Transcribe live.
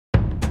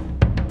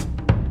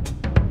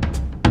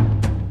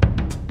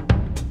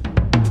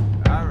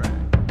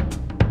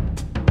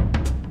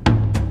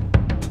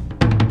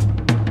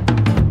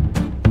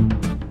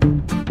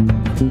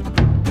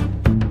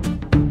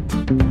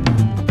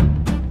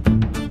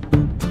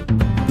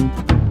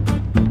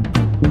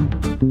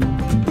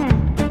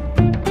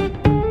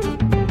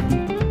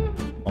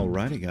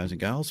guys and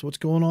gals. What's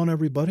going on,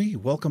 everybody?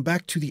 Welcome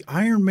back to the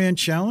Ironman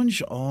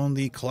Challenge on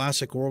the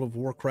classic World of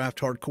Warcraft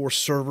hardcore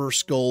server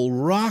Skull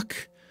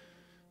Rock.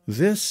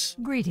 This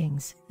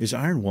Greetings is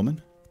Iron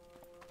Woman.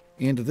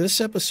 And this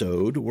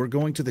episode, we're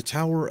going to the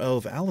Tower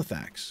of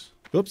Alathax.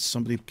 Oops,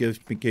 somebody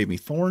gave me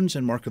thorns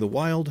and Mark of the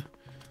Wild,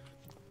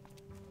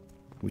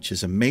 which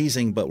is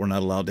amazing, but we're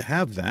not allowed to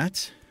have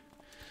that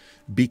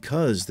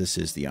because this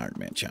is the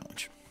Ironman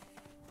Challenge.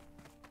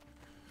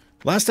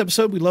 Last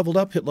episode, we leveled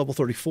up, hit level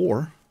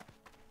 34.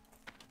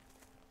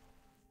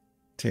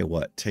 Tell you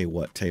what.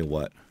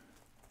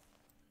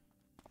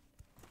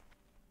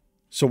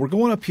 So we're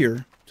going up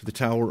here to the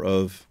Tower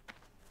of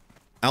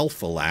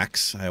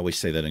Alathax. I always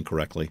say that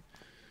incorrectly.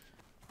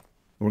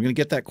 We're going to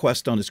get that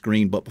quest on the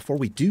screen, but before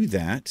we do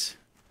that,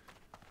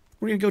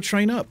 we're going to go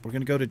train up. We're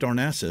going to go to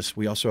Darnassus.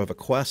 We also have a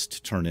quest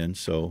to turn in,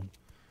 so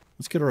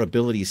let's get our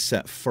abilities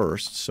set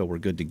first so we're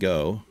good to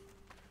go.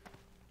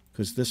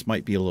 Because this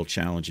might be a little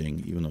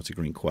challenging, even though it's a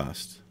green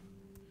quest.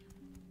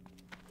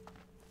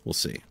 We'll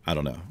see. I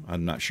don't know.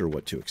 I'm not sure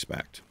what to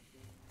expect.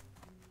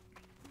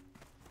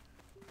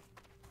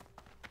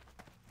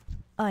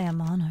 I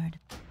am honored.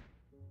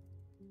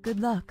 Good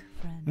luck,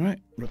 friend. All right.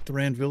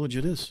 Ruttheran Village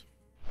it is.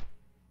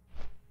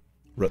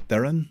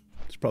 Rutheran?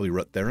 It's probably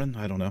Rutheran.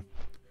 I don't know.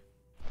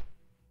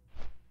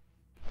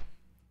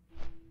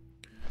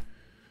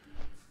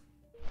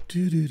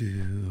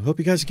 Hope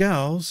you guys and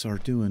gals are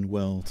doing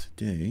well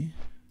today.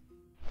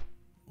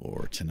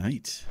 Or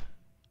tonight.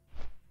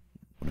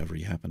 Whenever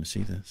you happen to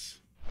see this.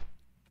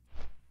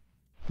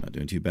 Not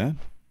doing too bad.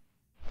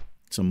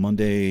 It's a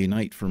Monday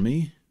night for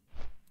me.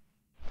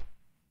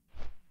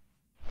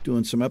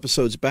 Doing some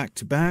episodes back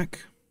to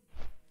back.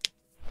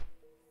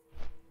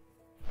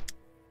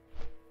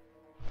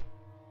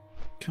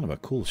 Kind of a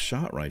cool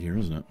shot right here,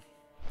 isn't it?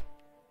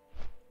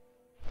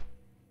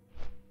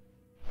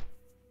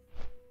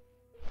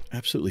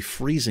 Absolutely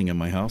freezing in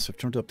my house. I've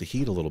turned up the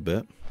heat a little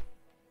bit.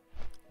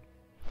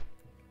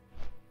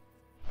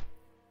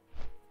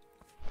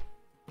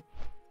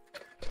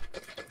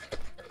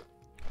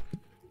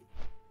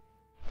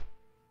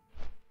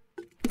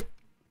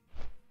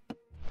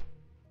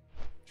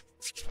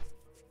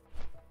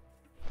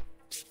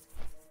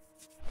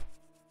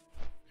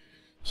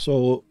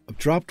 So I've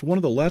dropped one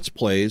of the Let's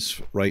Plays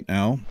right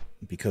now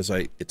because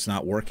it's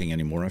not working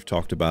anymore. I've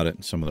talked about it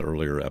in some of the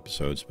earlier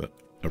episodes,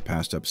 or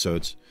past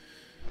episodes.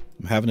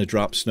 I'm having to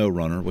drop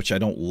SnowRunner, which I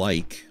don't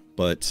like,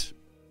 but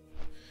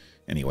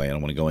anyway, I don't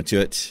want to go into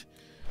it.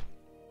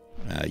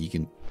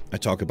 I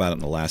talk about it in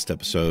the last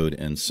episode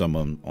and some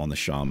on the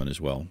Shaman as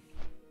well.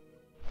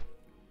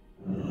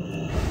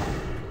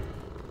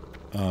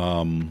 So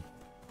I'm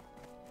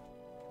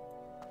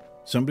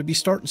going to be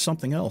starting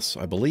something else,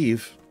 I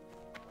believe.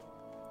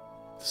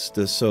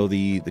 So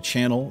the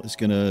channel is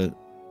the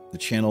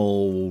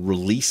channel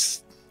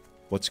release,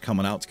 what's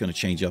coming out, is going to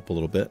change up a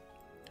little bit.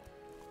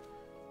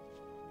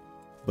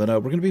 But we're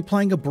going to be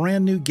playing a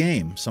brand new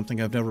game, something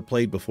I've never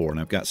played before,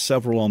 and I've got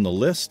several on the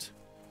list.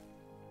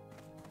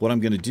 What I'm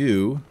going to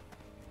do,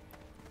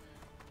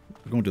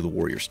 we're going to the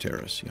Warrior's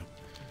Terrace, yeah.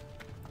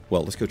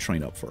 Well, let's go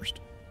train up first.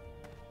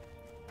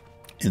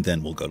 And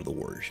then we'll go to the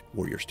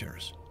Warrior's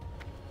Terrace.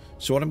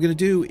 So what I'm going to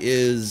do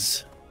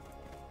is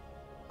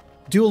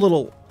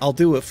I'll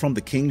do it from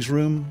the King's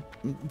Room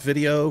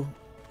video,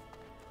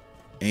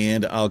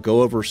 and I'll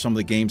go over some of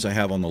the games I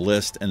have on the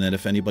list, and then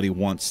if anybody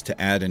wants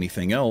to add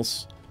anything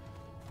else,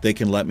 they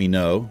can let me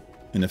know.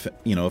 And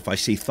if I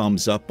see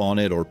thumbs up on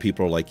it, or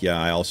people are like,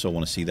 yeah, I also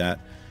want to see that,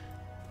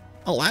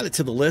 I'll add it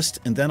to the list,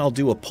 and then I'll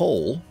do a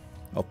poll.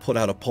 I'll put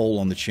out a poll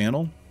on the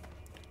channel,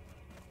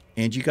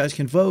 and you guys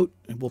can vote,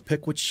 and we'll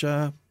pick which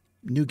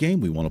new game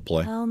we want to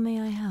play. How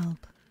may I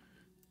help?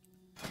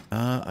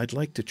 I'd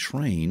like to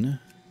train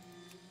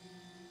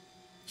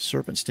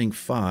Serpent Sting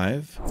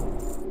 5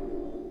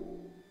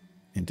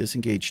 and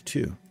Disengage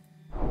 2.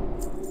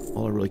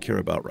 All I really care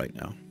about right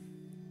now.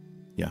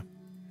 Yeah.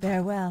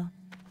 Farewell.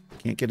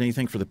 Can't get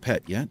anything for the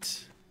pet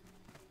yet.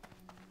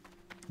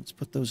 Let's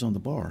put those on the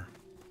bar.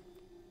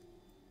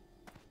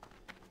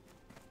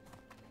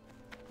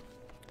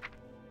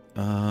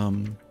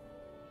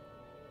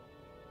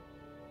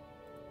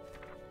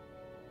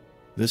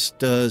 This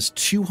does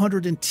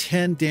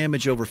 210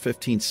 damage over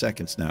 15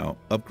 seconds now,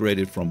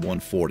 upgraded from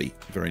 140.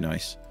 Very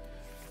nice.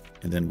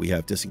 And then we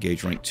have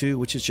Disengage Rank 2,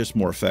 which is just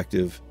more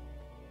effective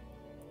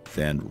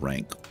than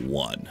Rank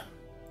 1.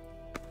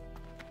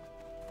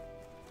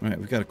 All right,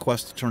 we've got a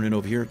quest to turn in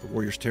over here at the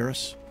Warrior's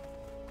Terrace.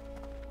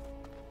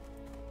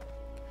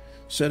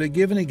 So to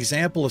give an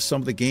example of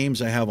some of the games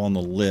I have on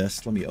the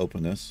list, let me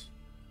open this.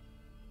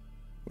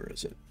 Where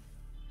is it?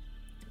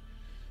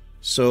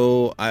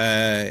 So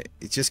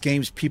it's just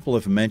games people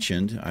have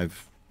mentioned.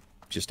 I've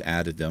just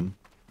added them.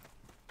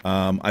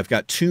 I've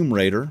got Tomb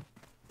Raider.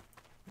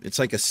 It's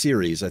like a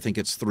series. I think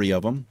it's 3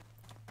 of them.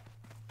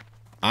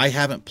 I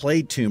haven't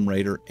played Tomb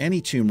Raider,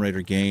 any Tomb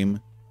Raider game,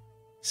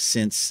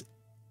 since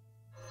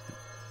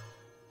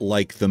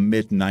like the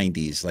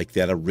mid-90s, like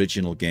that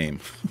original game.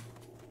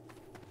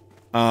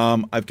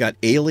 I've got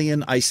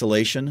Alien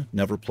Isolation.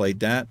 Never played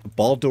that.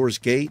 Baldur's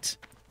Gate.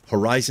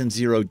 Horizon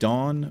Zero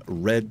Dawn.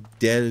 Red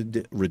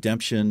Dead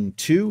Redemption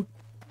 2.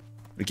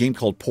 A game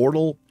called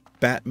Portal.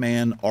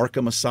 Batman,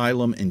 Arkham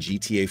Asylum, and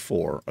GTA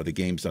 4 are the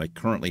games that I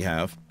currently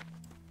have.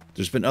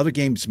 There's been other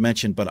games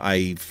mentioned, but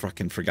I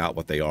fucking forgot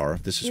what they are.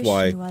 This is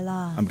why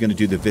I'm going to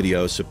do the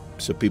video so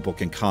people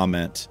can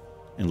comment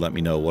and let me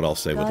know what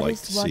else they would like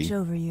to see. Watch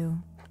over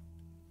you.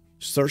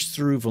 Search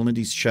through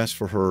Valindi's chest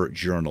for her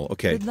journal.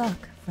 Okay. Good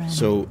luck, friend.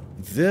 So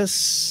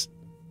this,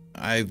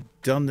 I've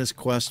done this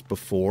quest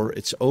before.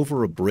 It's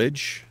over a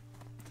bridge.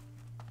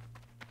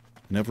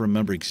 I never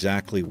remember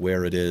exactly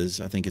where it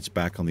is. I think it's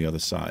back on the other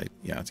side.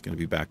 Yeah, it's going to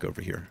be back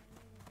over here.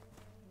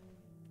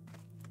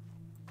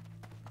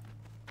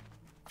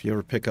 If you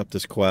ever pick up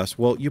this quest,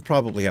 well, you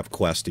probably have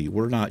Questy.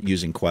 We're not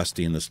using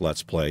Questy in this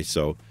Let's Play,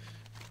 so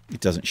it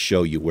doesn't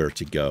show you where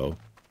to go.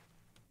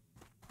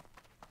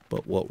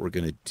 But what we're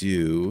going to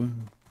do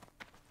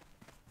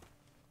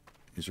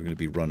is we're going to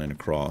be running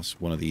across.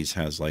 One of these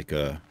has like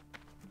a...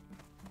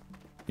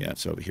 Yeah,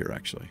 it's over here,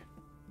 actually.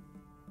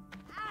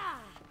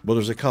 Well,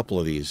 there's a couple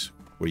of these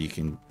where you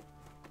can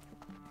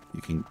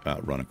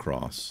run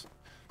across.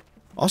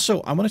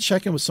 Also, I'm going to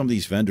check in with some of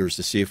these vendors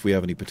to see if we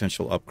have any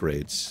potential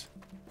upgrades.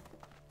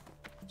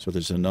 So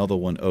there's another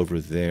one over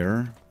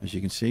there, as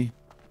you can see.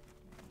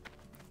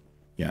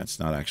 Yeah, it's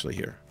not actually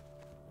here.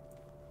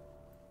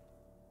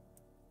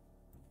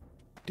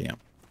 Damn.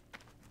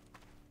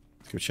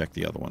 Let's go check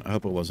the other one. I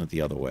hope it wasn't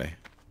the other way.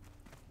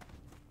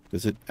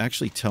 Does it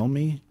actually tell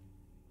me?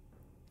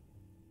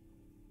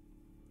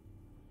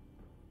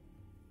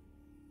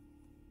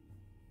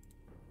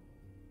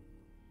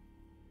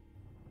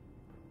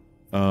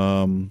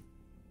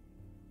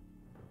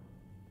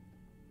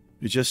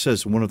 It just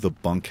says one of the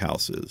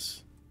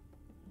bunkhouses.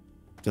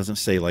 It doesn't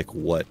say, like,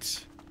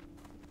 what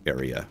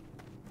area.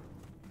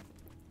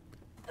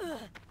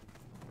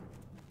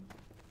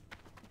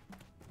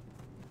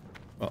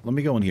 Well, let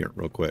me go in here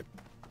real quick.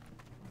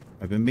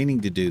 I've been meaning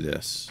to do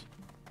this.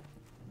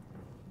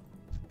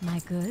 My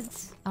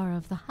goods are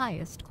of the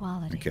highest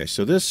quality. Okay,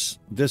 so this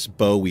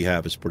bow we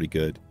have is pretty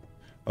good.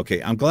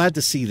 Okay, I'm glad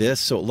to see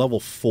this. So at level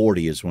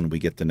 40 is when we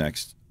get the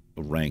next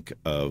rank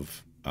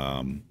of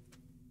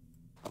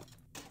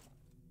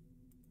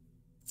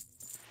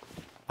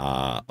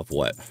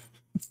what?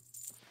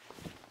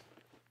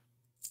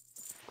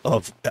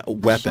 Of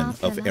weapon,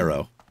 of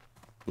arrow.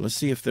 Let's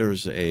see if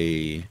there's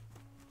a...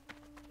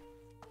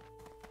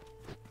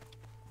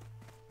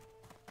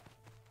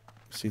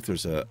 See if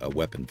there's a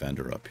weapon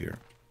vendor up here.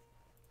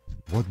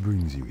 What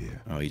brings you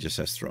here? Oh, he just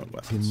has thrown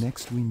weapons. Till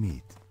next we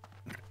meet.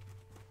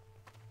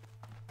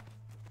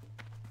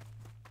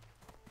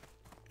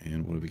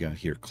 And what do we got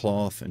here?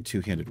 Cloth and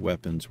two-handed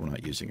weapons. We're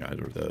not using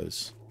either of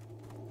those.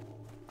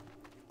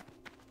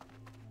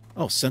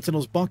 Oh,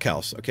 Sentinel's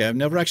bunkhouse. Okay, I've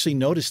never actually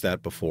noticed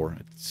that before.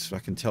 It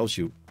fucking tells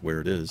you where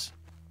it is.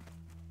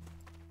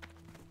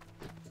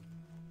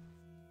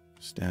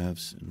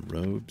 Staves and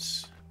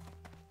robes.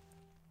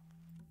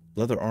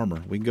 Leather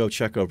armor. We can go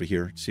check over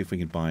here, see if we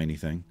can buy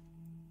anything.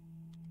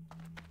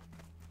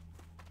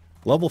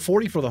 Level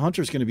 40 for the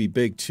hunter is going to be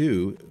big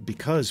too,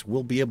 because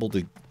we'll be able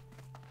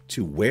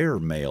to wear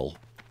mail.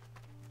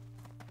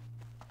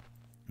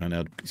 I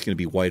know it's going to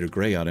be white or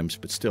gray items,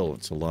 but still,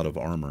 it's a lot of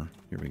armor.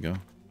 Here we go.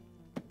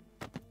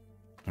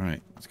 All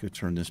right, let's go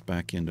turn this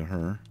back into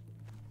her.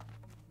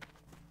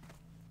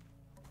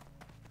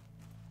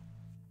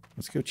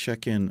 Let's go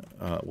check in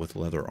with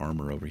leather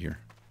armor over here.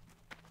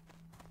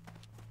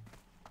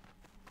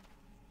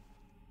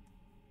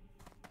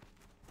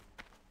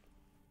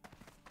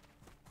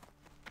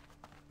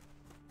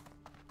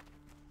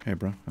 Hey,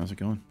 bro. How's it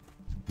going?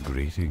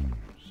 Greetings.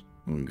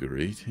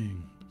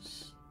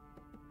 Greetings.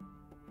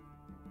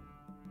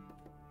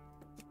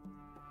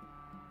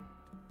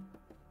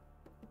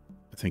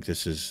 I think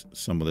this is...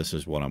 Some of this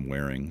is what I'm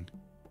wearing.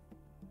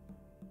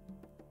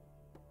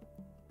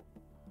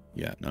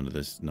 Yeah, none of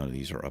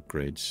these are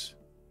upgrades.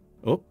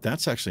 Oh,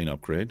 that's actually an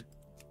upgrade.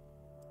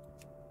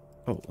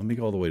 Oh, let me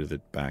go all the way to the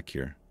back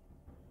here.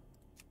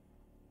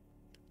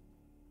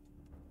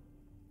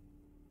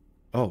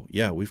 Oh,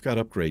 yeah, we've got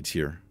upgrades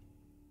here.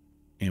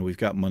 And we've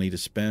got money to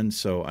spend,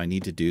 so I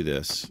need to do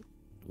this.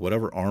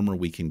 Whatever armor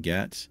we can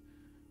get,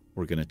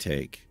 we're going to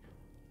take.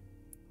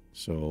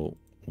 So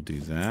we'll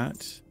do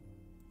that.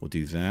 We'll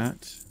do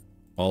that.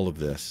 All of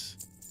this.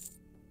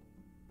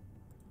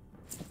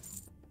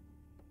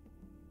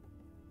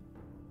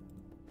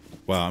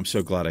 Wow, I'm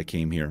so glad I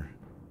came here.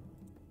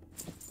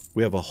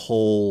 We have a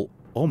whole...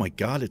 Oh my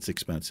god, it's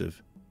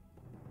expensive.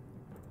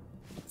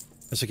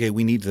 That's okay,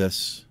 we need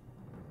this.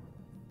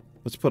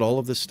 Let's put all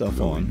of this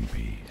stuff on.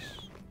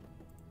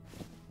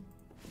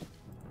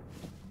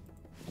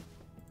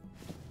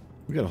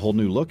 We got a whole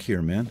new look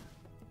here, man.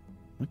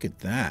 Look at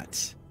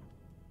that.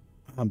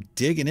 I'm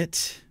digging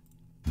it.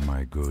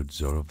 My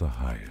goods are of the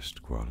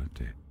highest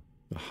quality.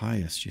 The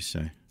highest, you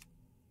say?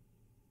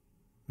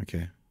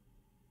 Okay.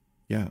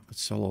 Yeah,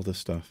 let's sell all this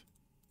stuff.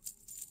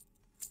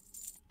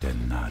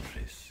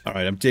 Denadris. All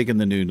right, I'm digging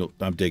the new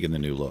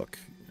look.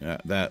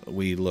 that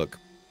we look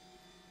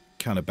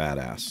kind of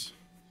badass.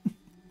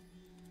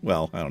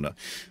 Well, I don't know.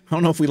 I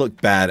don't know if we look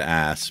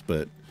badass,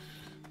 but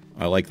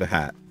I like the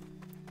hat.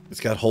 It's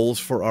got holes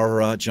for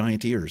our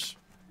giant ears.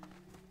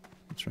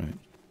 That's right.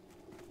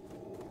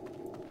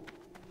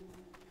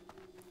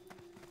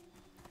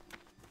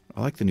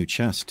 I like the new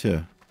chest,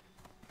 too.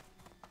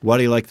 Why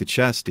do you like the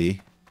chest,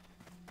 D?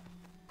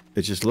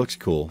 It just looks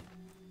cool.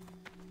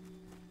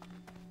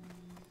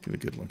 Get a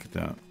good look at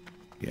that.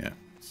 Yeah,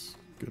 it's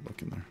good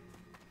looking there.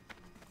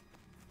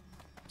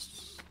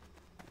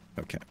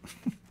 Okay.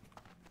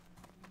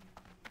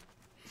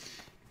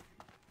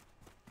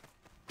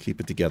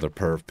 Keep it together,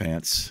 perv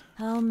pants.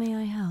 How may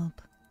I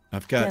help?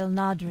 I've got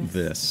Nodris.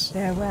 this.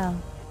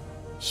 Farewell.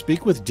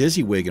 Speak with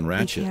Dizzywig and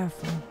Ratchet. Be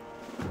careful.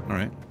 All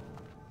right.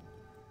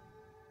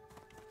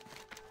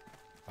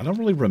 I don't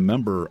really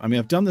remember. I mean,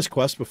 I've done this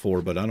quest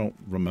before, but I don't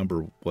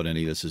remember what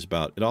any of this is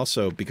about. It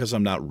also, because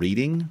I'm not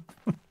reading,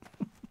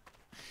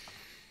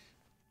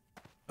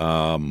 you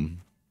know,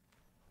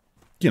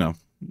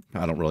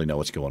 I don't really know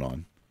what's going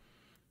on.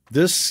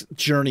 This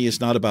journey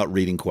is not about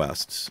reading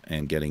quests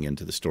and getting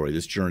into the story.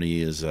 This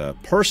journey is a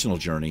personal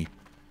journey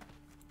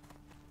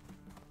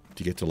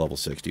to get to level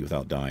 60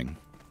 without dying.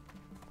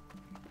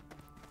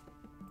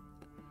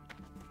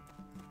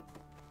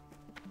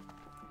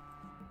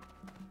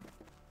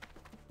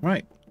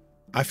 Right.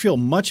 I feel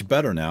much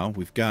better now.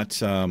 We've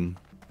got, I mean,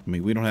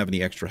 we don't have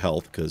any extra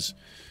health because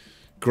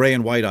gray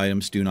and white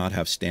items do not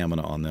have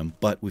stamina on them,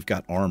 but we've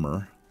got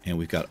armor and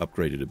we've got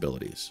upgraded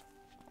abilities.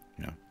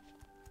 Yeah.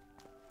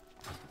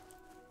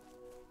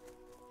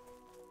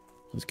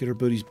 Let's get our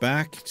booties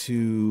back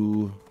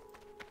to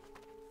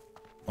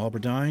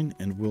Alberdine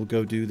and we'll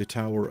go do the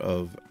Tower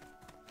of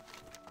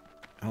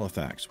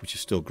Halifax, which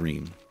is still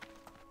green.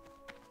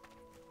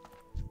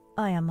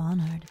 I am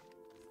honored.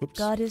 Oops.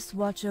 Goddess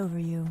watch over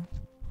you.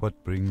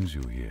 What brings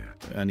you here?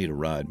 I need a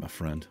ride, my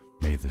friend.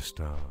 May the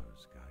stars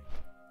guide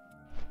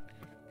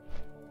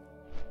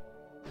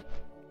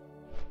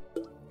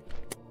you.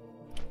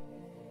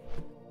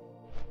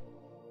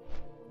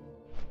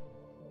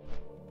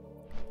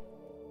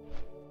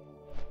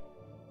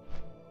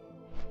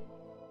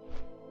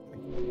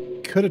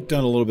 Could have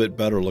done a little bit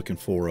better looking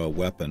for a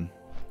weapon.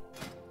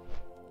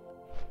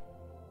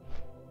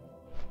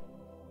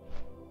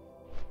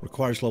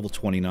 Requires level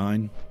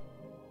 29.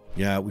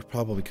 Yeah, we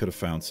probably could have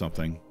found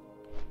something.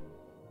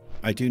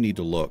 I do need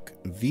to look.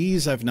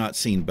 These I've not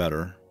seen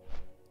better.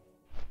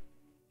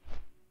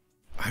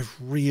 I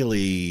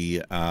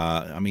really,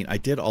 I mean, I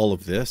did all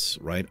of this,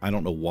 right? I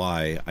don't know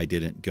why I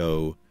didn't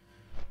go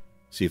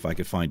see if I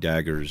could find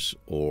daggers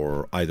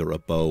or either a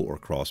bow or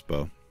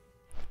crossbow.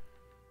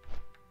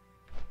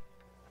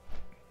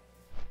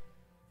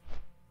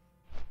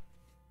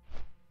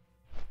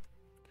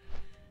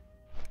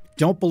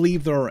 Don't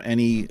believe there are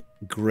any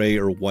gray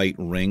or white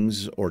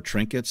rings or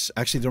trinkets.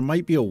 Actually, there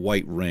might be a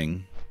white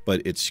ring,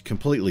 but it's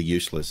completely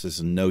useless.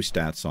 There's no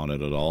stats on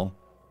it at all.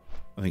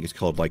 I think it's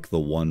called like the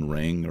 1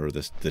 ring or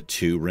the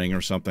 2 ring or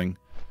something.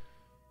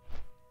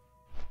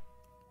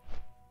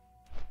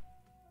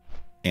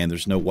 And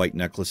there's no white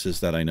necklaces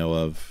that I know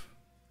of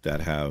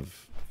that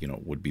have, you know,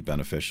 would be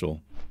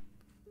beneficial.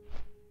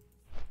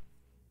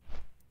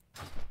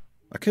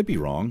 I could be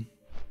wrong.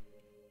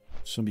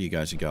 Some of you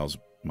guys and gals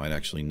might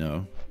actually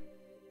know.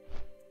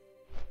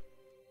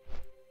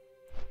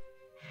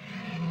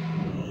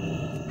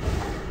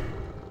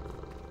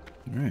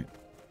 All right.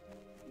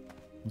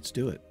 Let's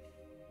do it.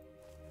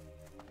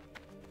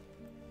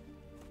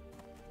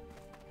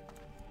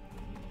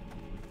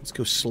 Let's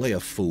go slay a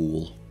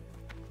fool.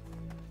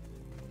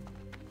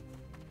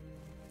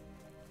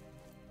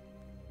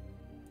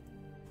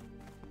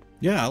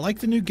 Yeah, I like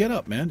the new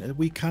getup, man.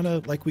 We kind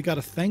of, like, we got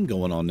a thing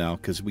going on now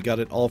because we got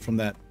it all from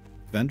that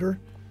vendor.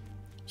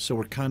 So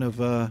we're kind of,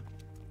 like,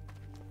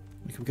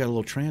 we got a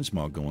little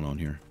transmog going on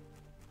here.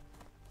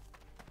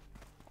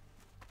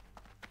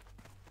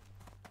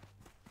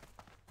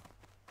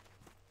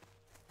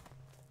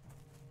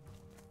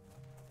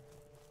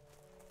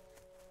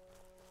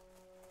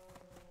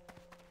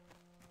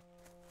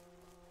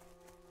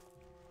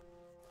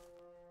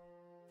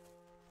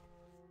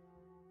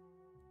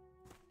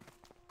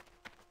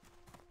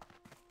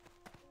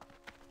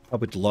 I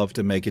would love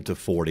to make it to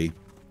 40.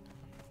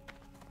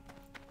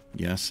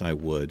 Yes, I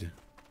would.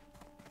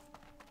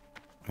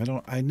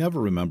 I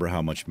never remember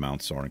how much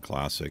mounts are in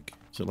Classic.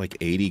 Is it like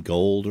 80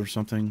 gold or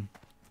something?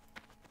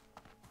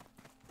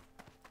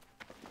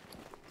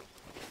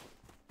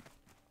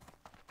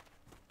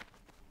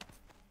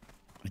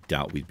 I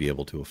doubt we'd be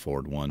able to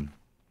afford one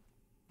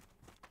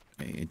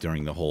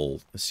during the whole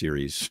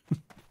series,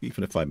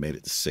 even if I made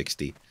it to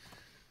 60.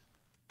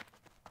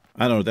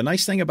 I don't know. The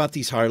nice thing about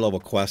these higher level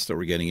quests that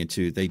we're getting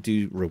into, they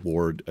do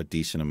reward a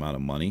decent amount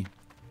of money.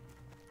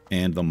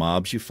 And the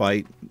mobs you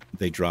fight,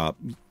 they drop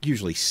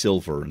usually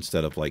silver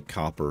instead of like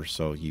copper,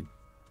 so you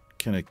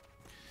can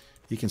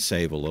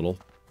save a little.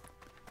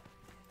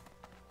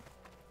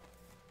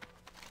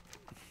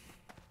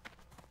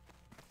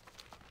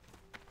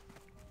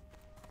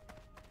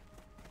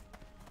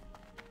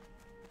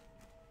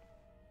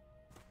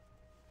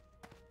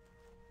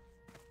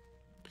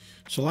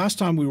 So last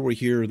time we were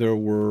here, there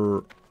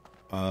was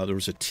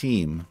a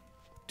team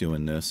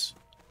doing this.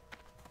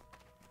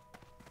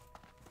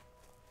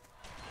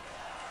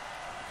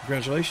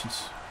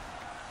 Congratulations.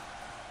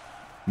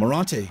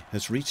 Morante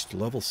has reached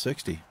level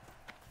 60.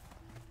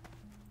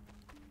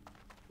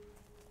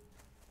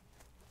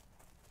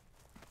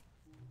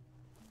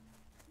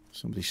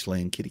 Somebody's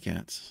slaying kitty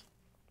cats.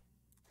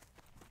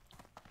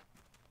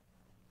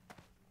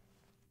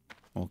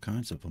 All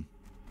kinds of them.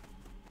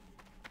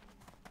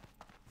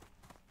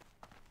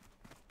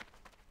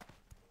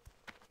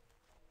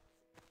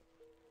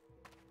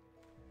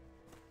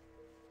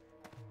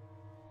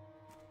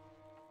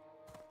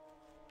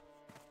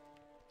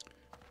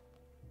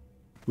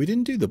 We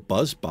didn't do the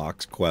buzz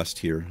box quest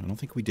here. I don't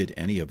think we did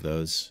any of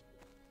those.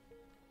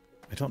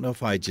 I don't know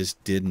if I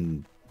just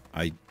didn't...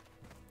 I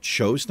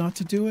chose not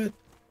to do it.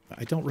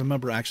 I don't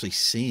remember actually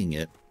seeing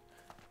it.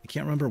 I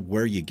can't remember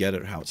where you get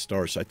it or how it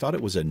starts. I thought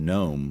it was a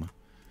gnome.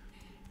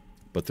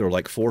 But there were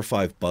like 4 or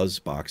 5 buzz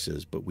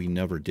boxes, but we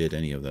never did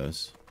any of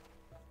those.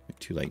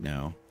 Too late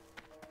now.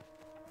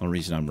 The only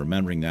reason I'm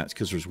remembering that is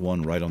because there's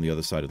one right on the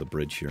other side of the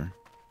bridge here.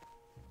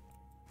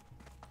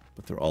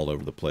 But they're all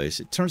over the place.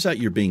 It turns out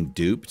you're being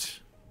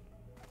duped.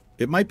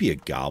 It might be a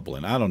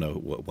goblin. I don't know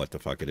what the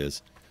fuck it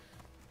is.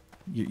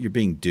 You're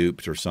being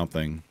duped or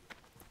something.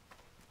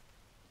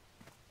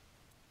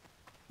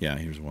 Yeah,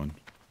 here's one.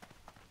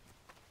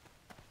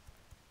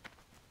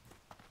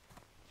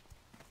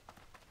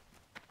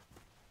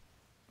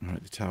 All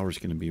right, the tower's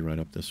going to be right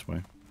up this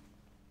way.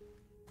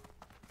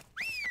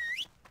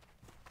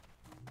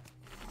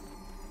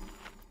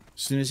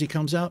 As soon as he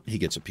comes out, he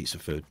gets a piece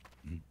of food.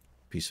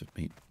 Piece of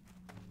meat.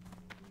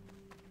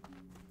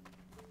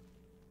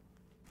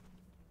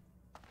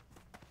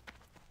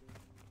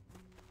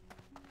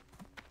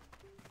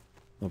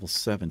 Level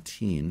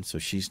 17, so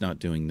she's not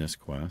doing this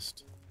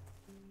quest.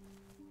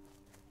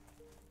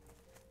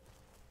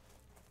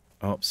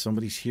 Oh,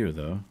 somebody's here,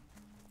 though.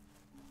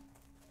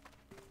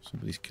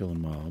 Somebody's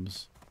killing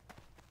mobs.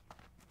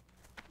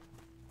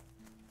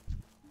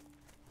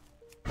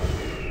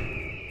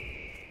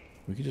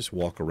 We can just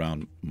walk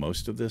around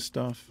most of this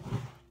stuff.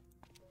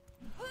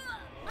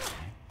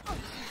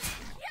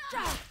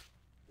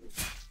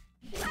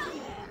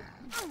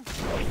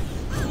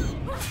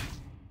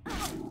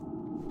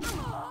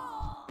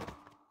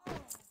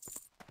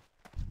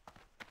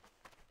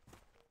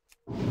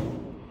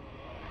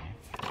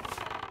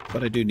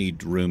 But I do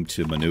need room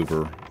to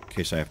maneuver in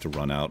case I have to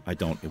run out. I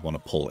don't want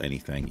to pull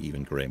anything,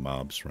 even gray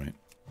mobs, right?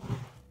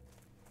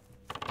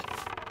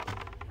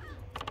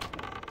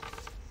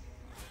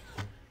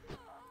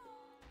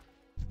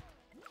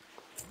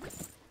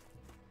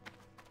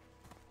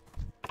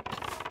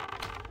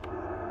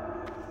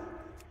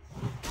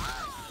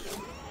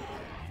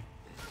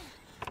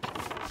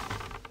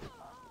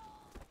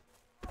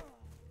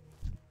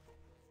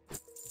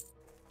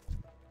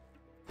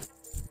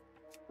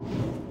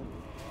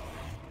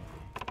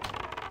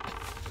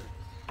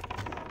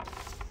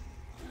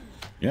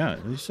 Yeah,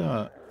 these,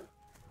 I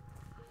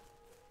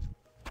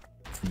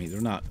mean, they're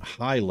not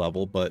high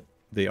level, but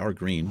they are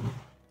green.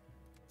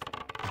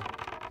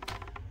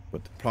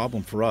 But the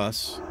problem for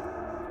us,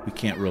 we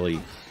can't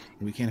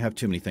have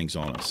too many things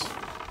on us.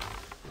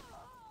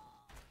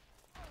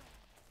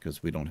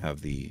 Because we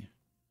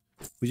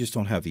just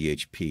don't have the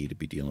HP to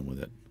be dealing with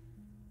it.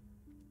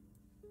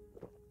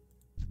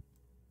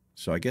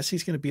 So I guess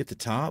he's going to be at the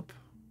top.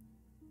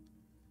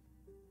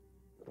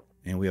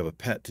 And we have a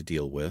pet to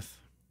deal with.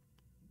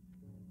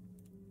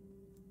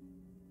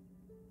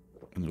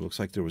 And it looks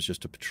like there was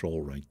just a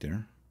patrol right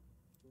there.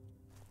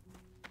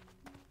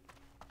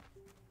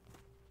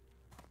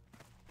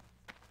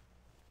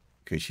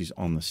 Okay, she's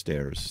on the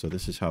stairs. So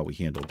this is how we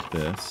handle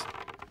this.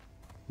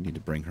 We need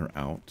to bring her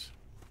out.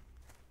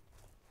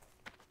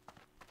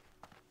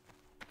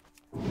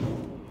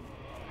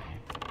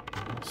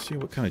 Let's see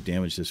what kind of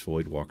damage this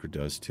Void Walker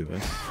does to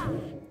us.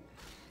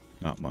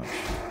 Not much.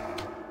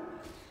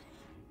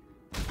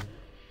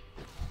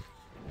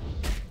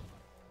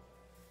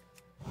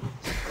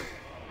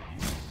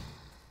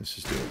 This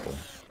is doable.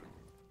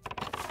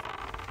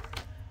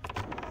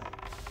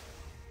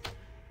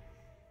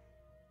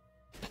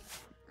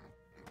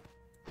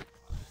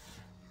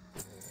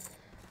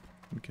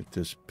 Look at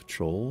this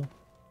patrol.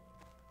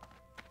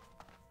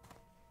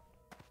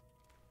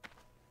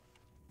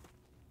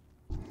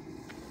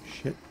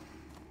 Shit.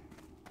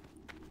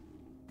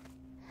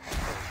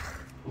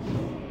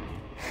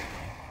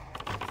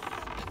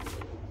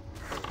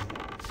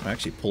 I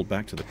actually pulled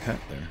back to the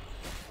pet there.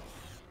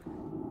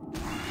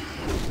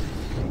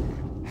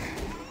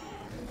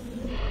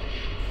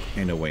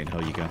 Ain't no way in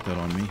hell you got that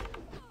on me.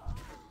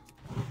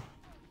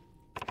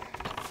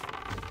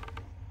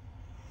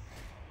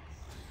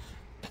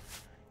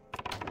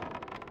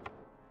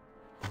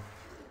 A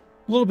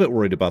little bit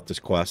worried about this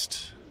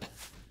quest.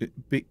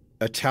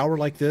 A tower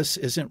like this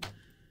isn't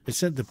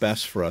the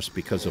best for us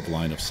because of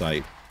line of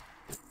sight.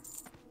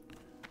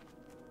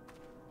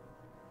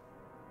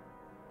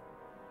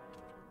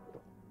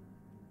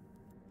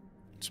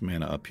 It's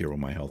mana up here when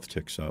my health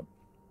ticks up.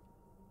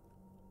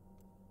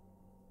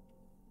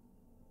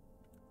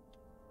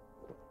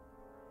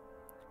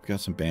 We've got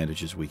some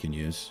bandages we can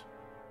use.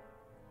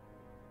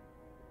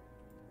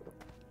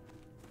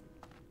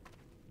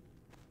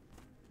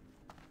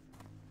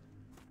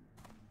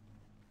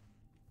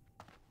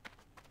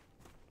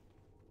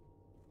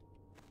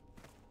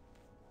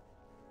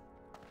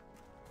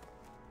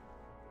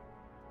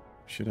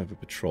 Should have a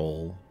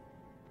patrol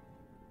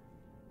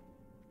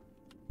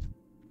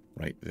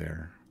right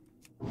there.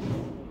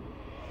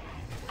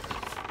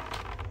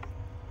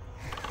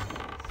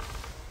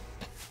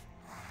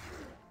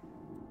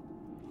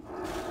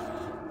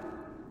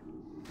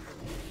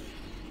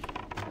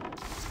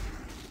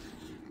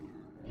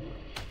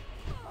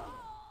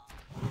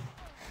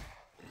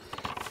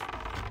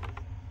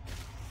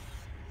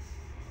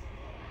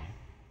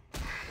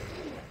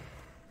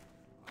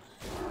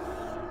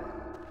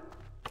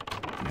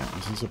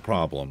 This is a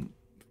problem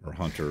for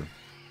hunter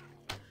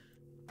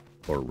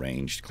or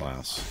ranged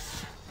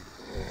class.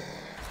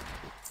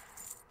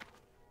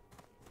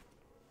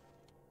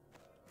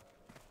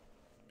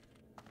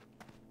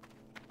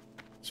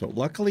 So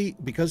luckily,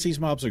 because these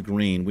mobs are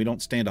green, we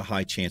don't stand a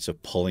high chance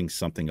of pulling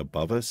something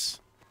above us.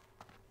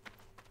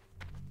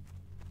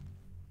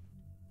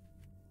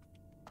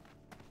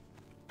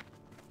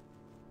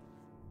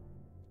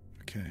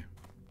 Okay.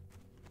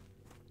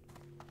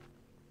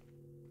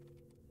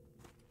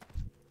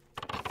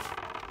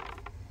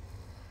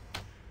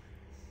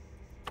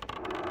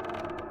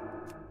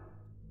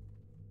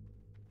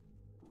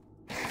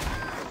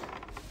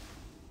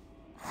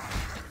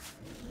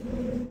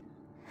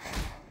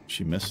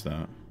 She missed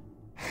that.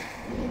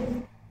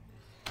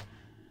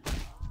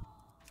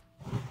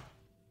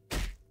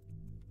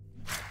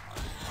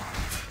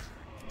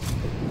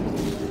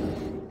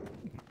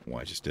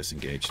 Why just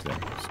disengage there?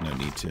 There's no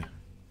need to.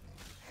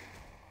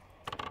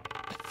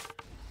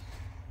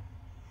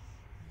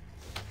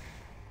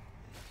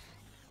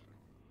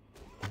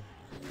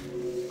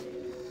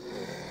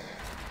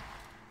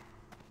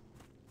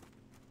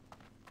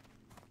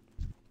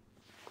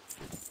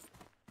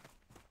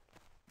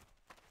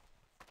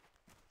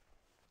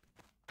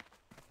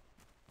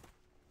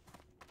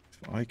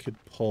 I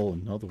could pull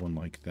another one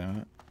like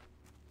that,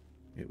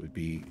 it would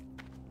be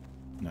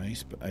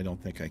nice, but I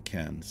don't think I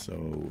can,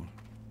 so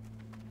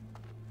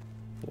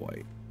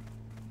boy,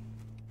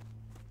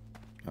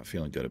 not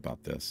feeling good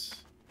about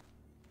this.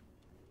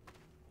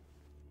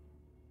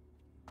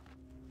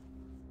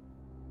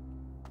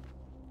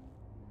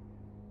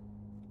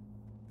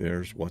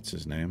 There's what's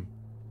his name?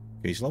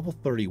 Okay, he's level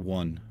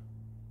 31.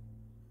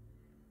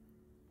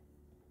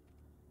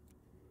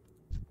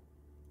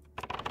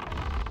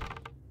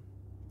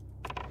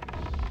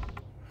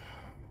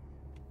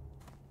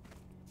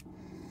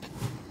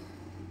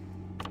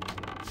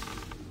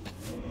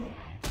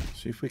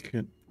 See if we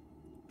can.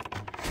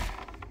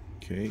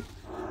 Okay.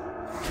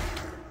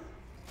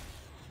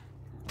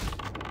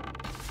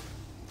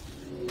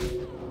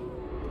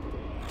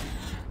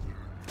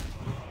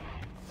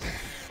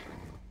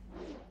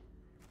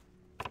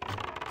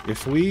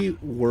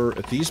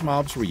 If these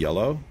mobs were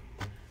yellow,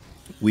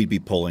 we'd be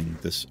pulling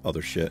this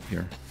other shit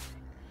here.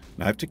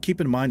 Now I have to keep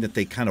in mind that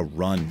they kind of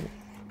run.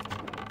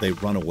 They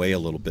run away a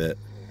little bit.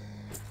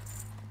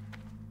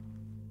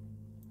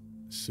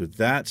 So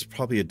that's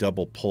probably a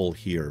double pull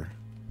here.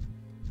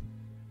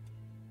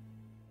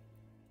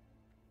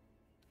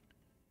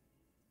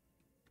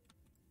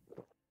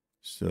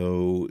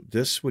 So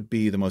this would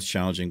be the most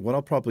challenging. What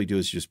I'll probably do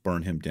is just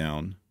burn him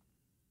down.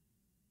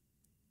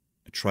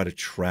 Try to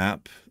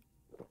trap.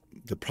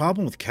 The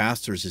problem with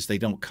casters is they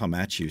don't come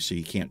at you, so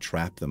you can't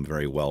trap them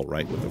very well,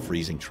 right, with a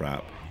freezing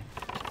trap.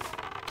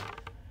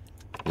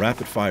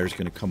 Rapid fire is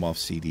going to come off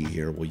CD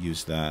here. We'll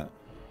use that.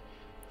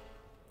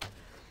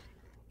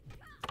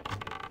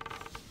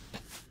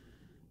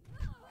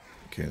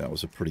 Okay, that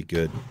was a pretty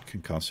good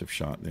concussive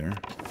shot there.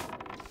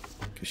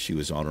 Because she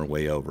was on her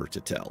way over to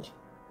tell.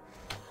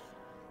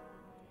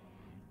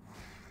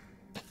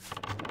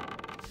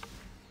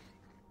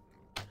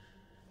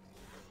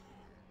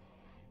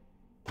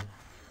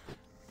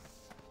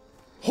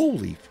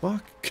 Holy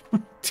fuck.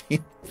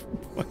 Damn,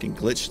 fucking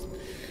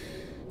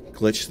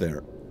glitch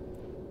there.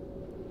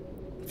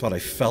 Thought I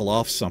fell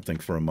off something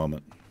for a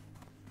moment.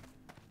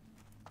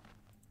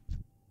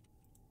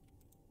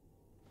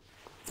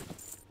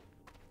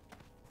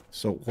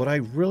 So what I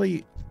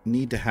really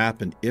need to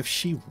happen, if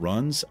she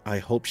runs, I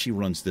hope she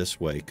runs this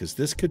way, because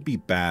this could be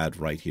bad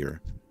right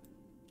here.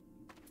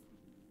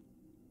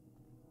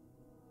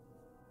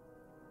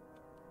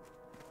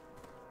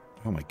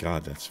 Oh my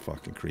god, that's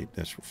fucking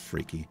that's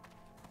freaky.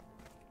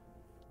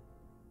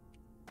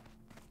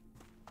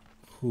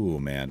 Ooh,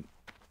 man.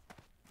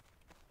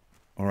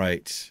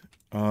 Alright.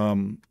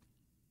 I'm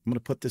going to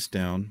put this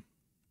down.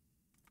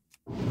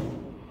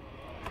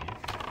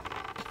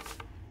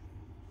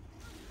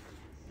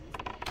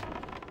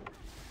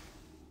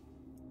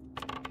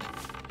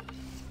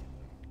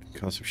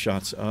 Concussive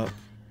shots up.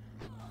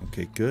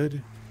 Okay,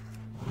 good.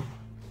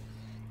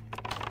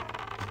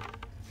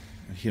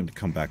 I need him to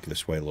come back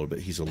this way a little bit.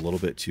 He's a little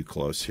bit too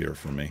close here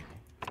for me.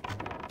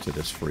 To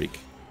this freak.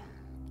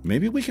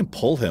 Maybe we can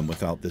pull him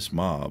without this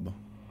mob.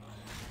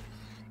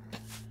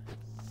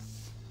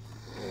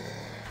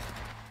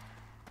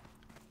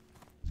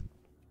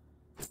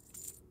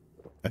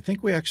 I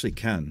think we actually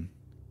can.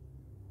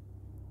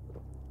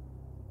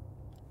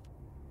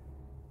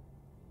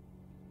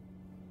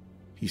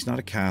 He's not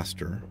a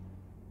caster.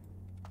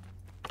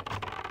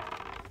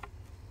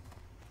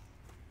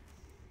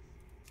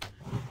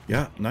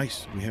 Yeah,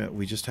 nice.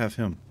 We just have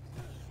him.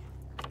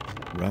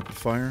 Rapid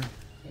fire.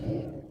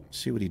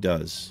 See what he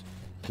does.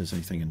 If there's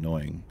anything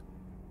annoying.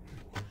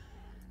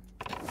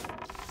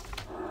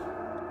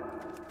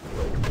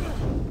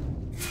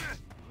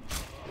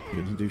 He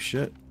doesn't do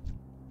shit.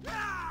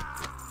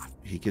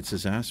 He gets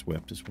his ass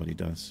whipped is what he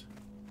does.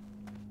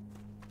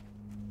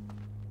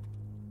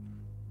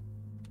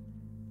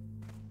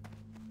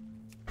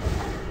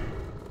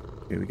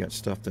 Okay, we got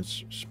stuff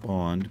that's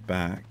spawned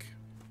back.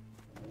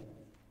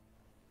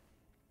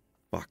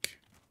 Fuck.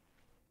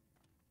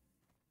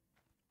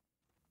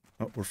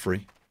 Oh, we're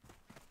free.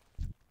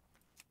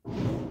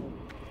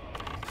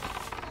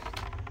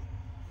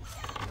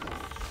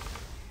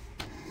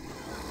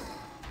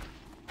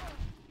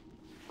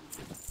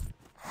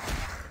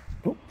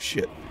 Oh,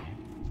 shit.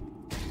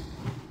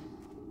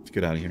 Let's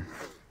get out of here.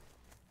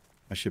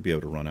 I should be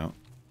able to run out.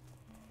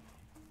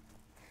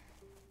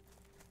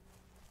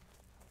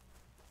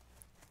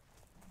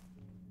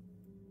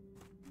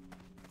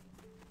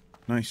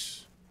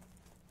 Nice.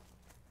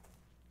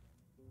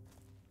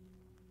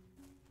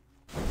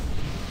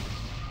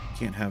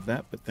 Can't have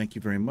that, but thank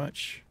you very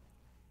much.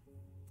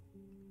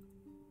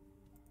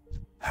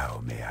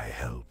 How may I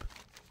help?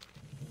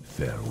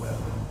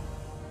 Farewell.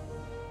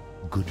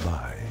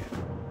 Goodbye.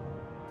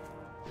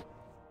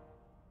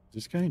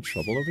 Is this guy in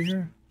trouble over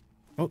here?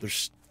 Oh,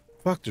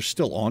 fuck, they're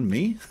still on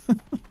me?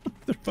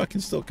 They're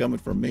fucking still coming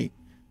for me.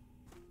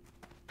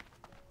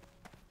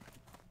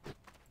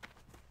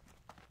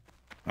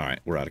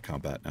 Alright, we're out of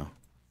combat now.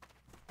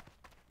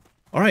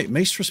 Alright,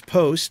 Maestra's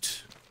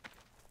Post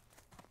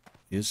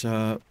is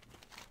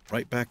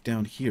right back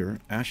down here,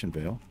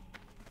 Ashenvale.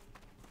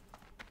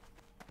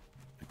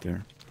 Right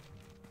there.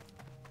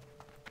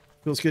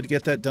 Feels good to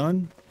get that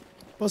done.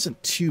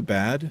 Wasn't too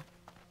bad.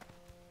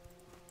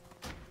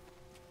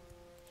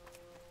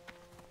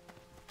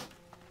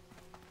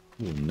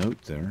 Little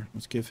note there.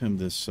 Let's give him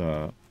this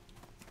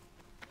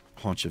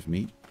haunch of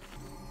meat.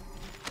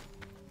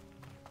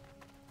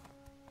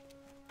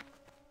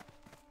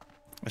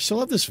 I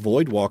still have this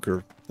Void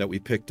Walker that we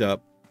picked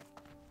up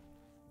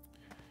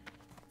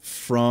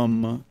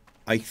from,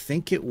 I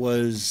think it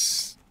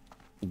was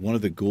one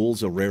of the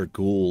ghouls, a rare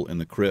ghoul in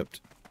the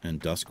crypt in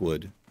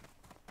Duskwood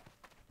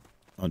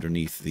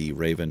underneath the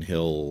Raven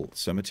Hill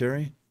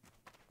Cemetery.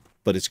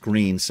 But it's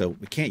green, so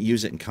we can't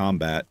use it in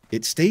combat.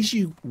 It stays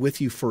with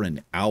you for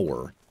an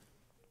hour,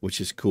 which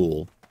is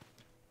cool,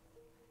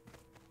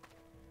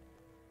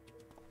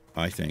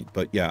 I think.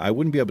 But yeah, I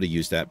wouldn't be able to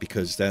use that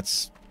because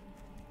that's...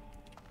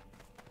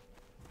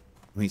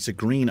 I mean, it's a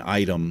green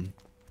item.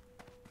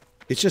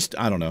 It's just,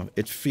 I don't know.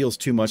 It feels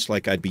too much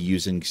like I'd be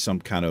using some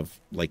kind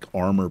of like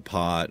armor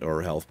pot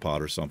or health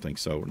pot or something.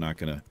 So we're not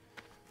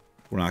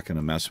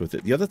gonna mess with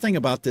it. The other thing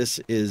about this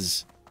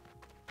is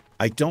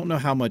I don't know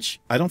how much,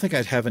 I don't think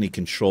I'd have any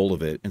control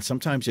of it. And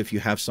sometimes if you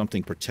have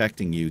something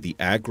protecting you, the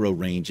aggro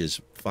range is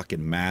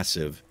fucking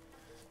massive.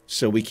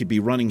 So we could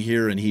be running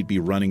here and he'd be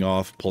running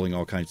off, pulling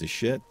all kinds of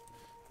shit.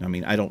 I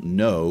mean, I don't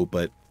know,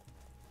 but,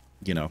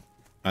 you know,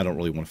 I don't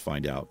really want to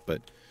find out.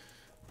 But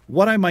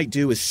what I might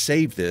do is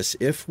save this.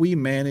 If we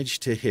manage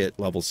to hit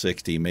level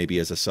 60, maybe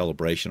as a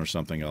celebration or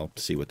something, I'll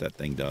see what that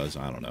thing does.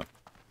 I don't know.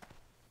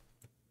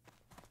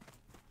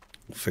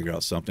 We'll figure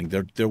out something.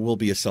 There will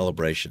be a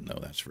celebration, though,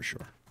 that's for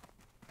sure.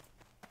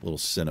 A little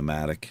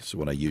cinematic is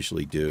what I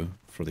usually do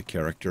for the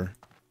character.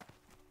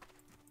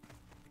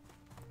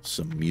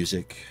 Some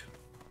music.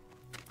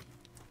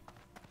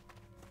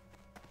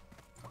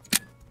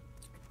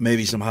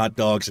 Maybe some hot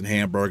dogs and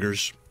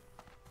hamburgers.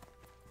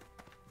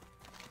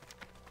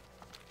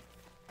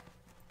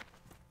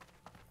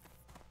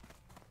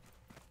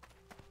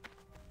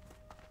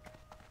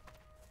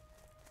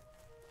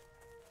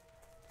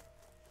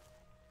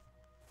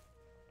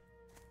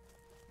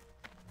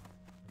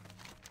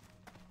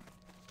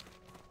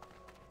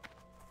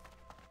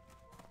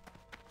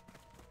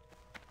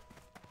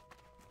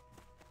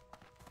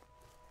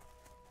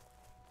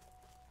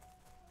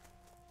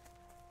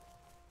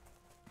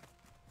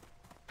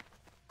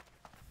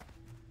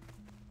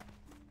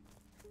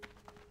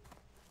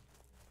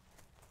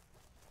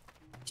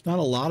 Not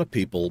a lot of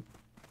people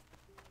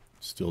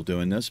still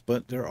doing this,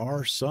 but there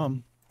are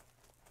some.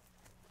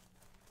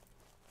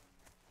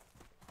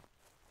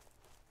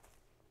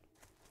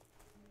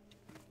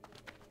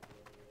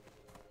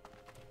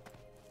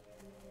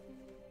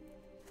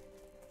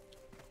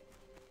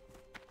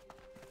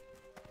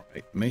 All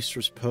right,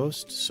 Maestra's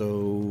Post.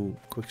 So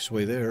quickest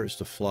way there is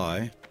to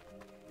fly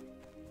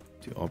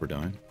to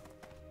Alberdine.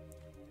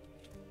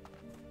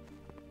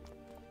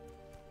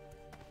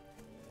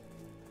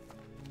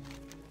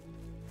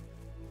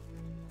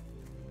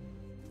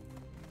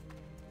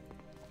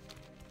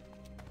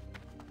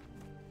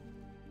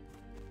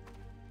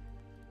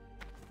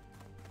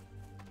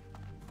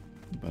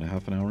 About a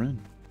half an hour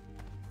in.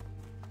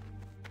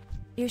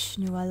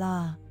 Ishnu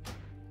Allah,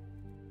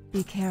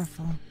 Be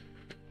careful.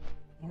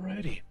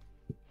 Alrighty.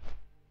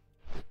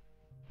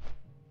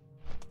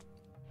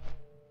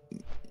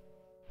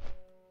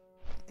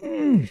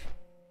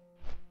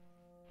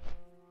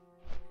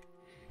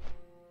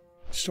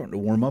 Starting to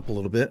warm up a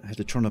little bit. I had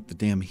to turn up the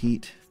damn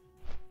heat.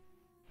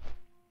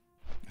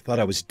 I thought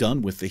I was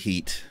done with the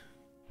heat.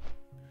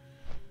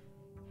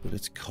 But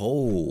it's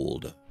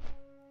cold.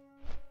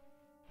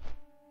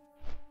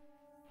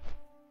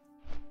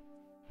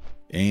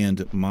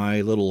 And my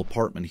little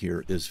apartment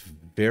here is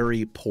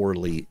very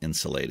poorly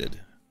insulated.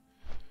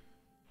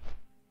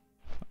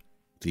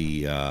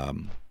 The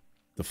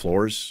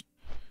floors,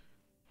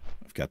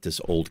 I've got this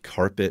old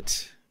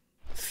carpet,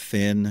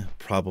 thin.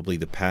 Probably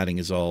the padding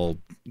is all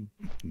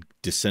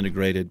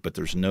disintegrated, but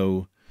there's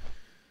little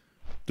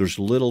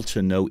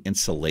to no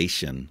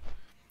insulation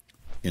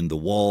in the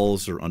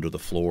walls or under the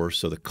floor.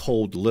 So the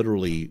cold,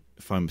 literally,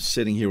 if I'm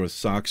sitting here with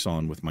socks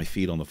on with my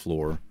feet on the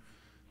floor,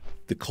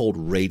 the cold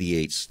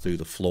radiates through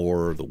the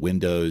floor, the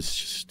windows. It's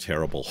just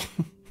terrible.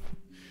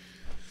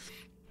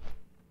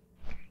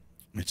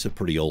 It's a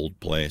pretty old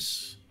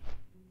place.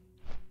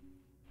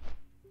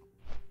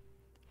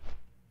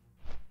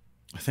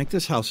 I think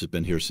this house has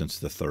been here since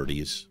the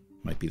 30s.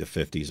 Might be the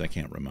 50s. I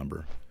can't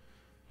remember.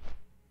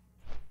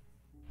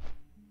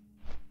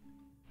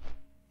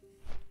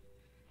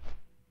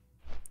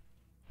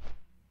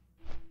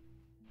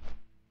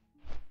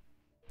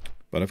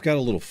 But I've got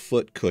a little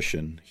foot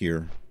cushion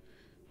here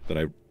that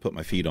I put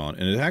my feet on.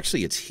 And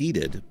it's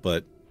heated,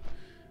 but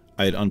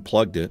I had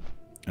unplugged it.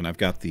 And I've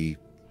got the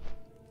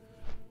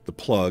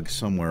plug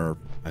somewhere.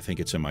 I think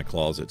it's in my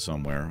closet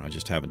somewhere. I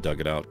just haven't dug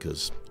it out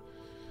because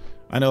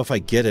I know if I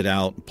get it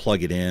out and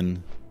plug it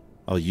in,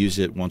 I'll use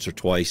it once or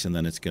twice, and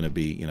then it's going to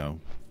be, you know,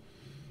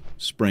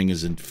 spring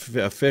isn't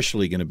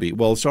officially going to be,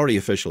 well, it's already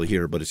officially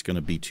here, but it's going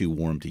to be too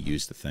warm to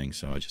use the thing,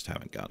 so I just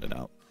haven't gotten it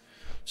out.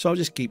 So I'll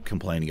just keep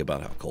complaining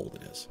about how cold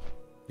it is.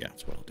 Yeah,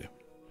 that's what I'll do.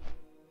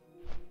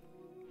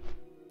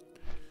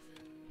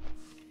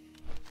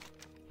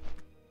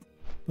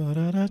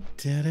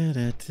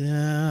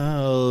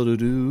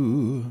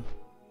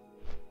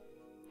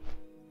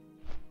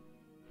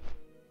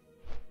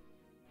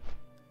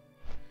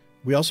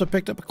 We also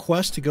picked up a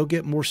quest to go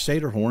get more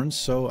satyr horns,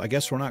 so I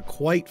guess we're not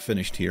quite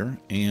finished here.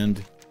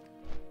 And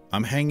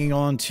I'm hanging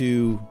on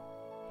to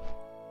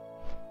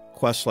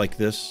quests like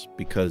this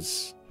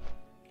because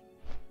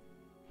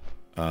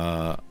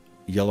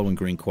yellow and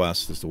green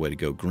quests is the way to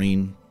go.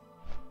 Green,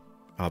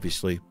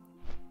 obviously.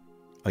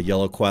 A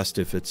yellow quest,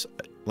 if it's...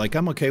 Like,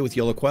 I'm okay with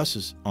yellow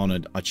quests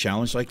on a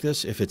challenge like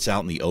this if it's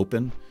out in the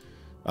open.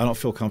 I don't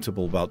feel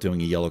comfortable about doing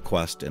a yellow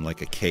quest in,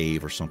 like, a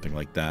cave or something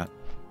like that.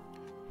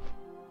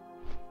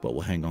 But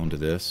we'll hang on to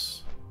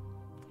this.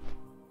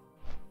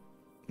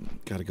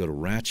 Got to go to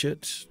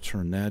Ratchet.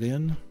 Turn that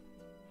in.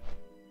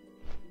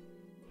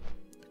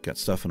 Got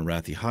stuff in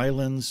Arathi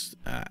Highlands.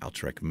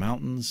 Altrek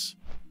Mountains.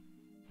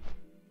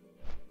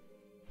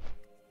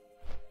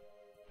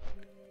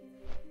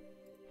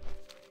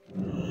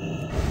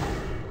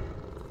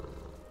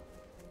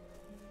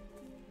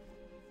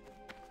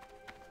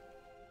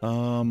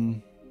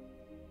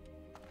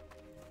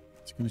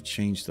 It's going to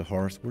change the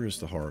hearth. Where is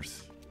the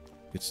hearth?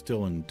 It's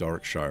still in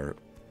Darkshire.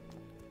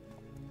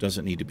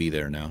 Doesn't need to be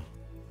there now.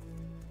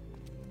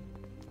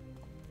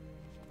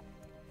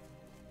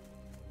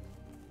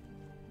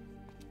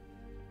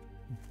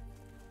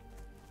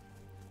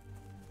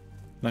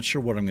 Not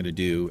sure what I'm going to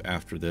do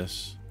after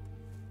this.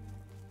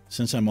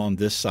 Since I'm on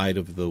this side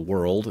of the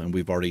world and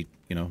we've already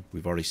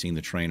seen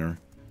the trainer,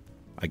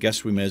 I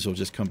guess we may as well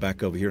just come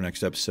back over here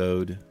next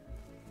episode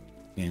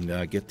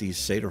and get these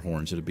satyr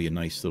horns. It'll be a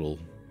nice little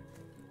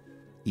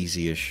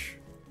easy-ish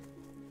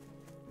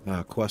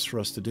quest for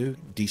us to do.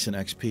 Decent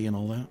XP and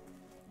all that.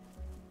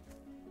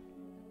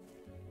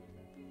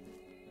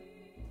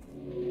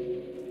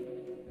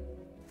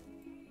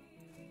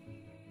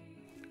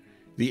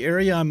 The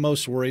area I'm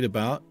most worried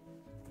about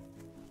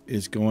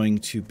is going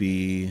to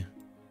be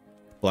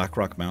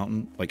Blackrock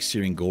Mountain, like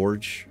Searing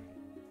Gorge,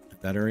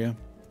 that area,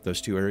 those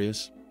two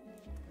areas.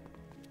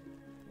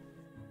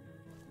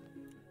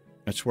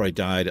 That's where I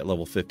died at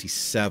level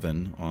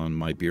 57 on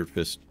my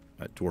Beardfist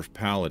Dwarf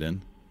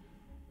Paladin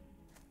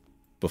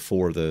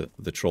before the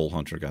Troll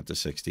Hunter got to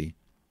 60.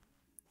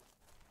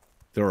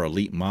 There are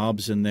elite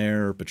mobs in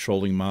there,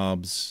 patrolling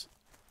mobs.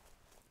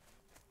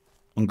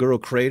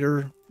 Unguro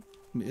Crater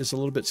is a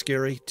little bit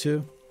scary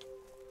too.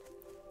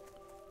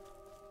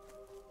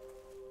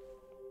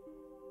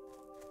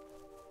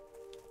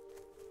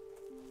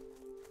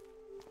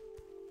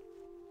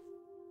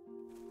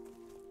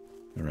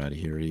 Alrighty,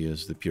 here he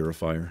is, the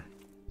Purifier.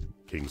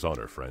 King's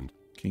honor, friend.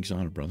 King's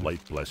honor, brother.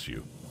 Light bless you.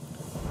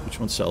 Which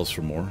one sells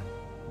for more?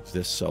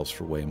 This sells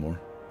for way more.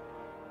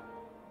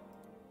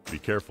 Be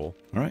careful.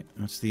 Alright,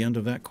 that's the end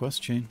of that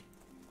quest chain.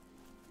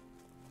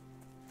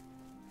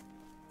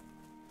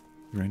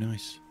 Very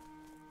nice.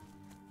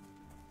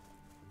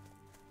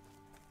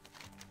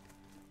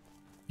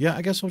 Yeah,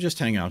 I guess we'll just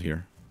hang out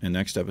here. And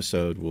next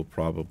episode, we'll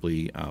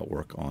probably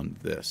work on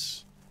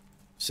this.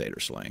 Satyr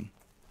slaying.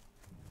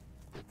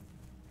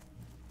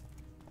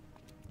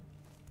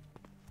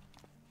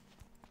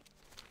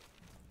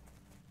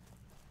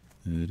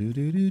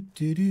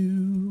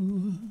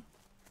 Do-do-do-do-do-do.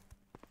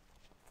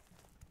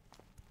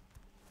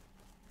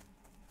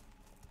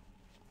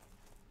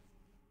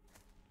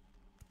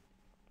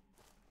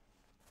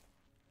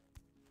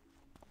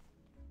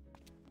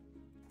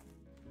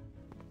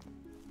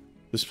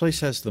 This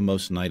place has the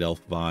most night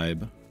elf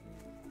vibe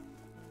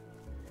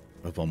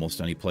of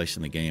almost any place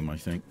in the game, I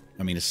think.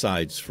 I mean,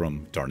 aside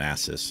from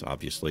Darnassus,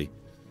 obviously.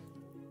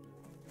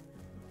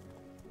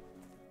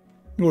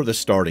 Or the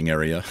starting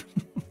area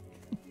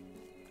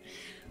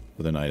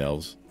for the night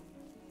elves.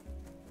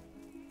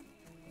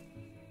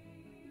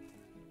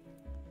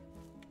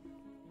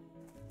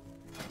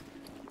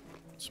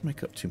 Let's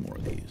make up 2 more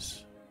of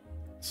these.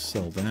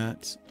 Sell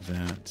that,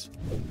 that,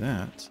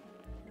 that,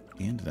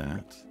 and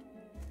that.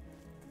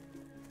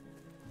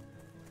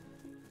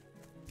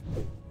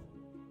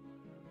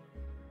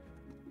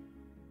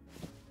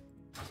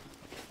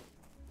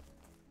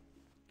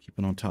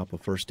 Keeping on top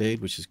of first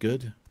aid, which is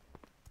good.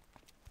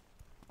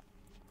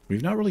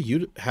 We've not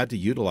really had to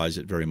utilize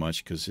it very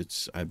much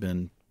because I've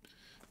been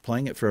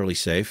playing it fairly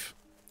safe.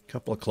 A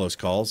couple of close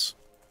calls.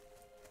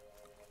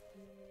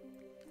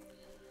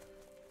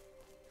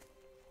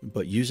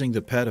 But using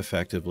the pet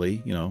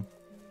effectively, you know,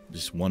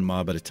 just 1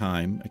 mob at a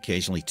time,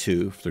 occasionally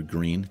 2 if they're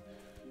green.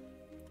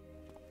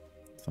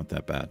 It's not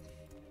that bad.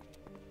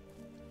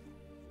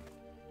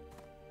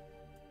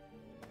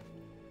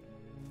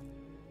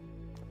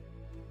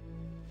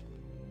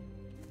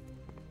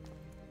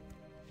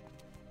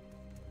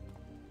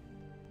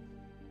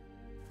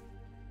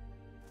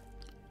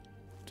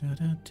 Da,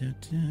 da, da,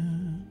 da.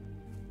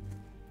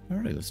 All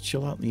right, let's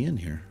chill out in the inn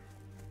here.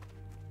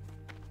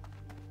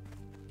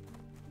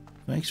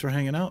 Thanks for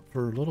hanging out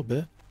for a little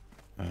bit.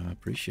 I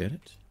appreciate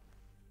it.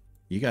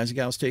 You guys and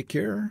gals take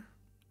care.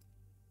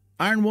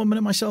 Iron Woman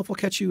and myself will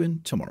catch you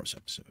in tomorrow's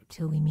episode.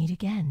 Till we meet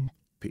again.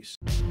 Peace.